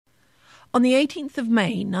On the 18th of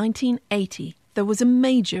May 1980, there was a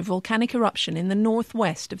major volcanic eruption in the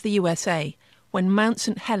northwest of the USA when Mount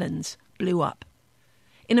St. Helens blew up.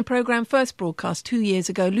 In a programme first broadcast 2 years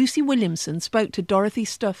ago, Lucy Williamson spoke to Dorothy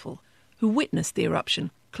Stoffel, who witnessed the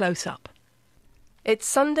eruption close up. It's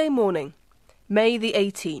Sunday morning, May the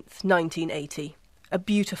 18th, 1980. A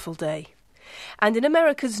beautiful day. And in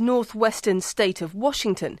America's northwestern state of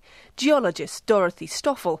Washington, geologist Dorothy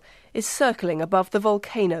Stoffel is circling above the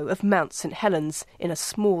volcano of Mount St. Helens in a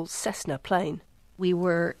small Cessna plane. We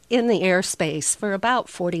were in the airspace for about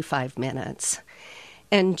 45 minutes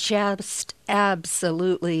and just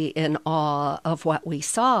absolutely in awe of what we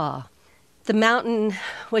saw. The mountain,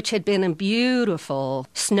 which had been a beautiful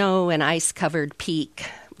snow and ice-covered peak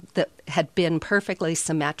that had been perfectly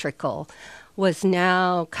symmetrical, was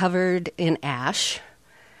now covered in ash.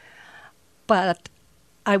 But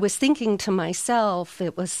I was thinking to myself,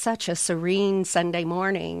 it was such a serene Sunday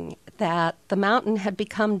morning that the mountain had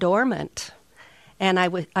become dormant, and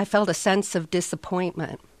I felt a sense of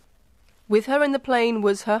disappointment. With her in the plane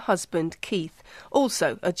was her husband, Keith,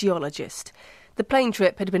 also a geologist. The plane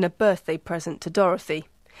trip had been a birthday present to Dorothy.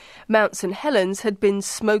 Mount St. Helens had been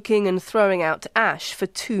smoking and throwing out ash for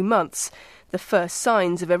 2 months, the first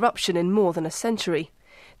signs of eruption in more than a century.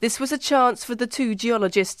 This was a chance for the two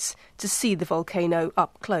geologists to see the volcano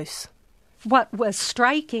up close. What was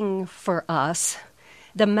striking for us,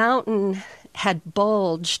 the mountain had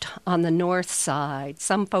bulged on the north side.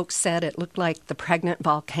 Some folks said it looked like the pregnant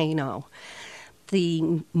volcano.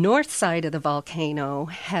 The north side of the volcano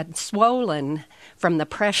had swollen from the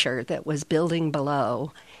pressure that was building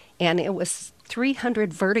below, and it was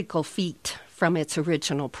 300 vertical feet from its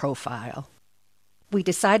original profile. We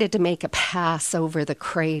decided to make a pass over the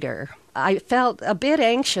crater. I felt a bit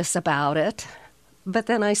anxious about it, but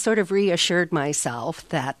then I sort of reassured myself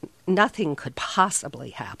that nothing could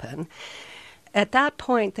possibly happen. At that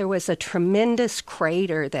point, there was a tremendous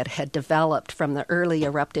crater that had developed from the early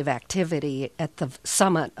eruptive activity at the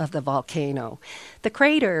summit of the volcano. The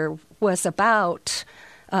crater was about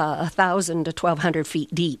 1,000 to 1,200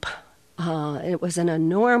 feet deep. It was an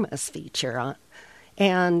enormous feature.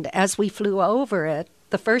 And as we flew over it,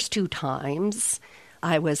 the first 2 times,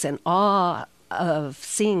 I was in awe of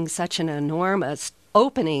seeing such an enormous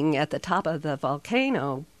opening at the top of the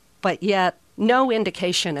volcano, but yet no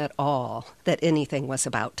indication at all that anything was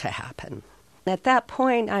about to happen. At that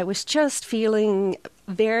point, I was just feeling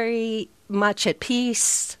very much at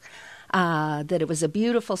peace, that it was a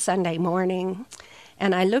beautiful Sunday morning.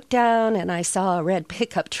 And I looked down and I saw a red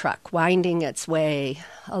pickup truck winding its way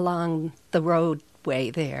along the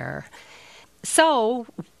roadway there. So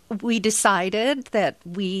we decided that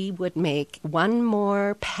we would make one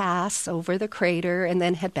more pass over the crater and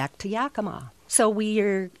then head back to Yakima. So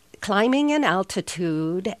we're climbing in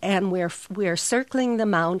altitude, and we're circling the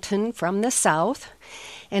mountain from the south.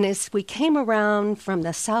 And as we came around from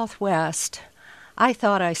the southwest, I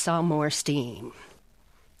thought I saw more steam.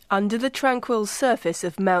 Under the tranquil surface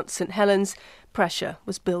of Mount St. Helens, pressure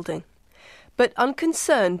was building. But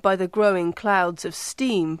unconcerned by the growing clouds of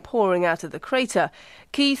steam pouring out of the crater,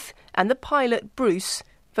 Keith and the pilot, Bruce,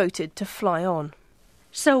 voted to fly on.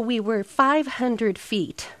 So we were 500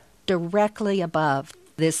 feet directly above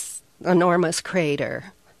this enormous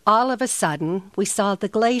crater. All of a sudden, we saw the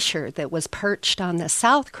glacier that was perched on the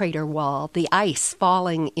south crater wall, the ice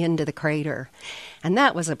falling into the crater. And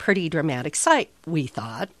that was a pretty dramatic sight, we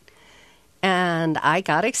thought. And I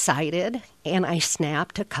got excited, and I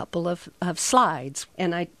snapped a couple of slides,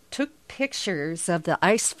 and I took pictures of the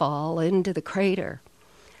ice fall into the crater.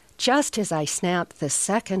 Just as I snapped the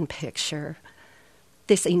second picture,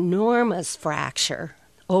 this enormous fracture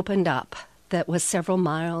opened up that was several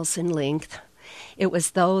miles in length. It was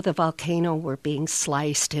as though the volcano were being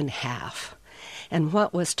sliced in half. And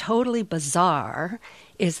what was totally bizarre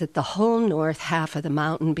is that the whole north half of the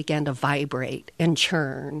mountain began to vibrate and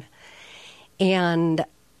churn. And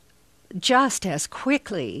just as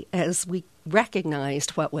quickly as we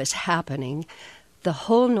recognized what was happening, the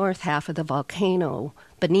whole north half of the volcano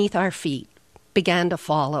beneath our feet began to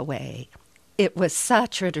fall away. It was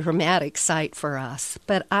such a dramatic sight for us,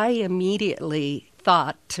 but I immediately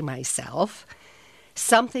thought to myself,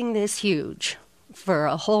 something this huge for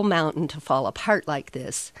a whole mountain to fall apart like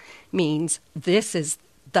this means this is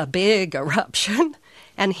the big eruption,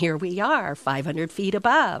 and here we are, 500 feet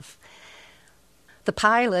above. The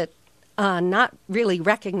pilot, not really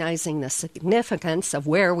recognizing the significance of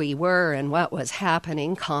where we were and what was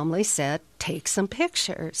happening, calmly said, "Take some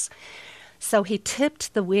pictures." So he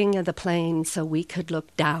tipped the wing of the plane so we could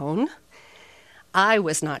look down. I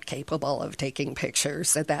was not capable of taking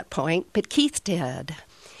pictures at that point, but Keith did.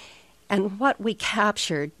 And what we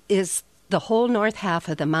captured is the whole north half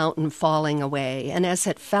of the mountain falling away. And as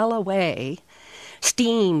it fell away,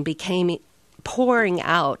 steam became pouring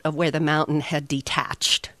out of where the mountain had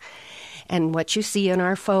detached. And what you see in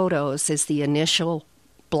our photos is the initial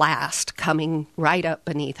blast coming right up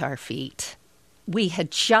beneath our feet. We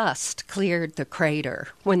had just cleared the crater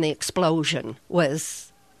when the explosion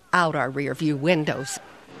was out our rearview windows.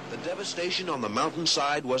 The devastation on the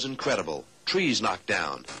mountainside was incredible. Trees knocked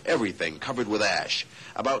down, everything covered with ash.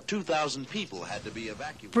 About 2,000 people had to be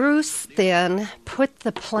evacuated. Bruce then put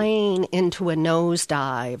the plane into a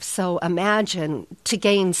nosedive. So imagine, to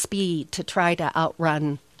gain speed, to try to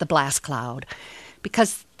outrun the blast cloud.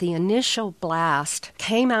 Because the initial blast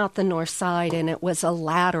came out the north side, and it was a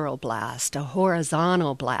lateral blast, a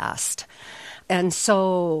horizontal blast. And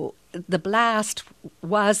so the blast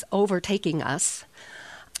was overtaking us.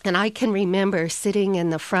 And I can remember sitting in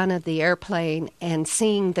the front of the airplane and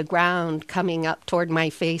seeing the ground coming up toward my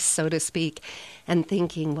face, so to speak, and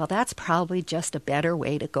thinking, well, that's probably just a better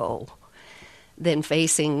way to go than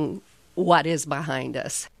facing what is behind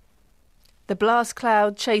us. The blast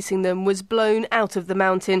cloud chasing them was blown out of the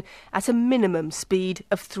mountain at a minimum speed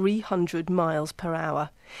of 300 miles per hour.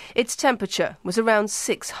 Its temperature was around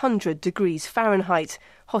 600 degrees Fahrenheit,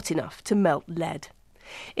 hot enough to melt lead.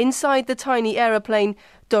 Inside the tiny aeroplane,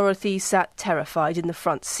 Dorothy sat terrified in the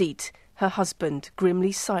front seat, her husband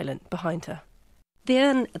grimly silent behind her.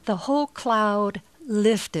 Then the whole cloud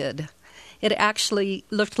lifted. It actually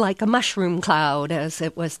looked like a mushroom cloud as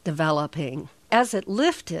it was developing. As it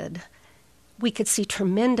lifted, we could see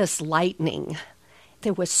tremendous lightning.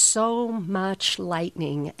 There was so much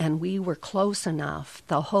lightning, and we were close enough.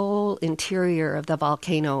 The whole interior of the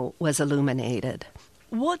volcano was illuminated.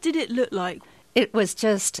 What did it look like? It was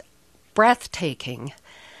just breathtaking.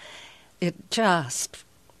 It just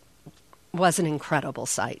was an incredible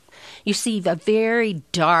sight. You see the very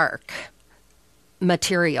dark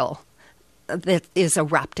material that is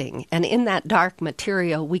erupting. And in that dark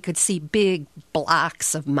material, we could see big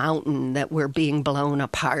blocks of mountain that were being blown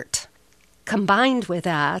apart. Combined with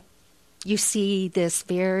that, you see this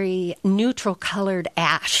very neutral-colored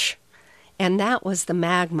ash. And that was the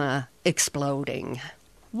magma exploding.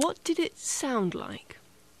 What did it sound like?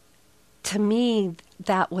 To me,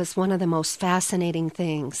 that was one of the most fascinating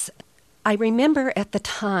things. I remember at the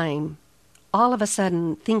time, all of a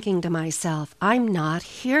sudden thinking to myself, I'm not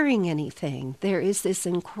hearing anything. There is this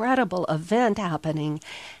incredible event happening,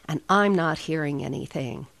 and I'm not hearing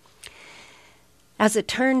anything. As it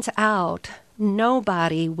turns out,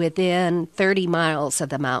 nobody within 30 miles of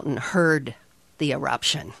the mountain heard the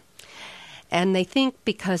eruption. And they think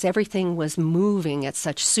because everything was moving at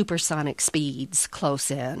such supersonic speeds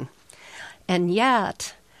close in. And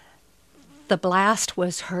yet, the blast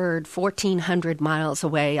was heard 1,400 miles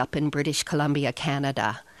away up in British Columbia,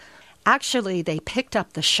 Canada. Actually, they picked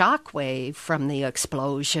up the shock wave from the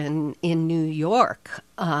explosion in New York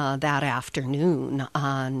that afternoon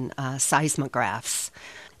on seismographs.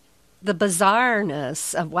 The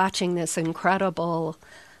bizarreness of watching this incredible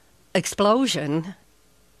explosion,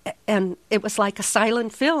 and it was like a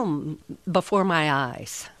silent film before my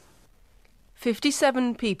eyes.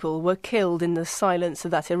 57 people were killed in the silence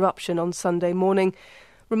of that eruption on Sunday morning.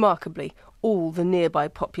 Remarkably, all the nearby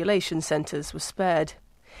population centres were spared.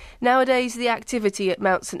 Nowadays, the activity at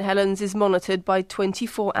Mount St Helens is monitored by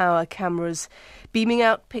 24-hour cameras, beaming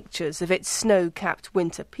out pictures of its snow-capped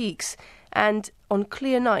winter peaks, and, on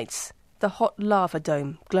clear nights, the hot lava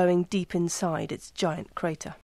dome glowing deep inside its giant crater.